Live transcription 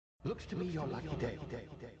Looks to me your lucky day.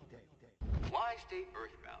 Why stay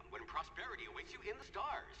earthbound when prosperity awaits you in the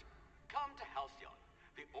stars? Come to Halcyon,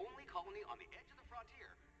 the only colony on the edge of the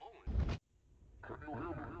frontier, owned...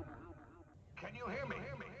 Can you hear me?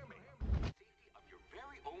 Safety of your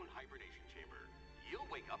very own hibernation chamber. You'll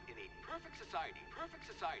wake up in a perfect society,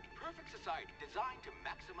 designed to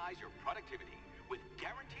maximize your productivity with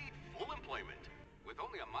guaranteed full employment. With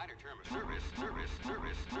only a minor term of service,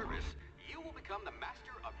 you will become the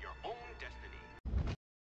master of your own destiny.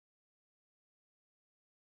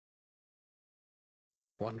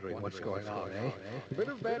 Wondering what's going on, eh? A bit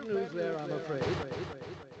of bad news there, I'm afraid.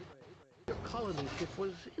 Your colony ship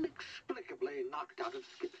was inexplicably knocked out of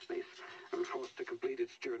skip space and forced to complete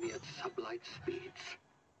its journey at sublight speeds.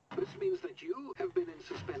 This means that you have been in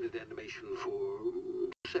suspended animation for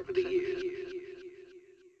 70 years.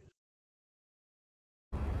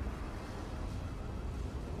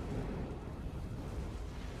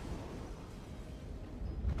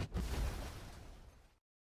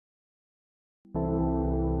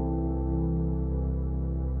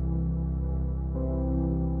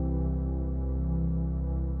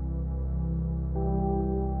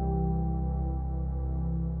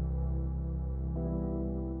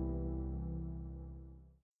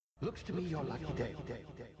 Looks to me your lucky day.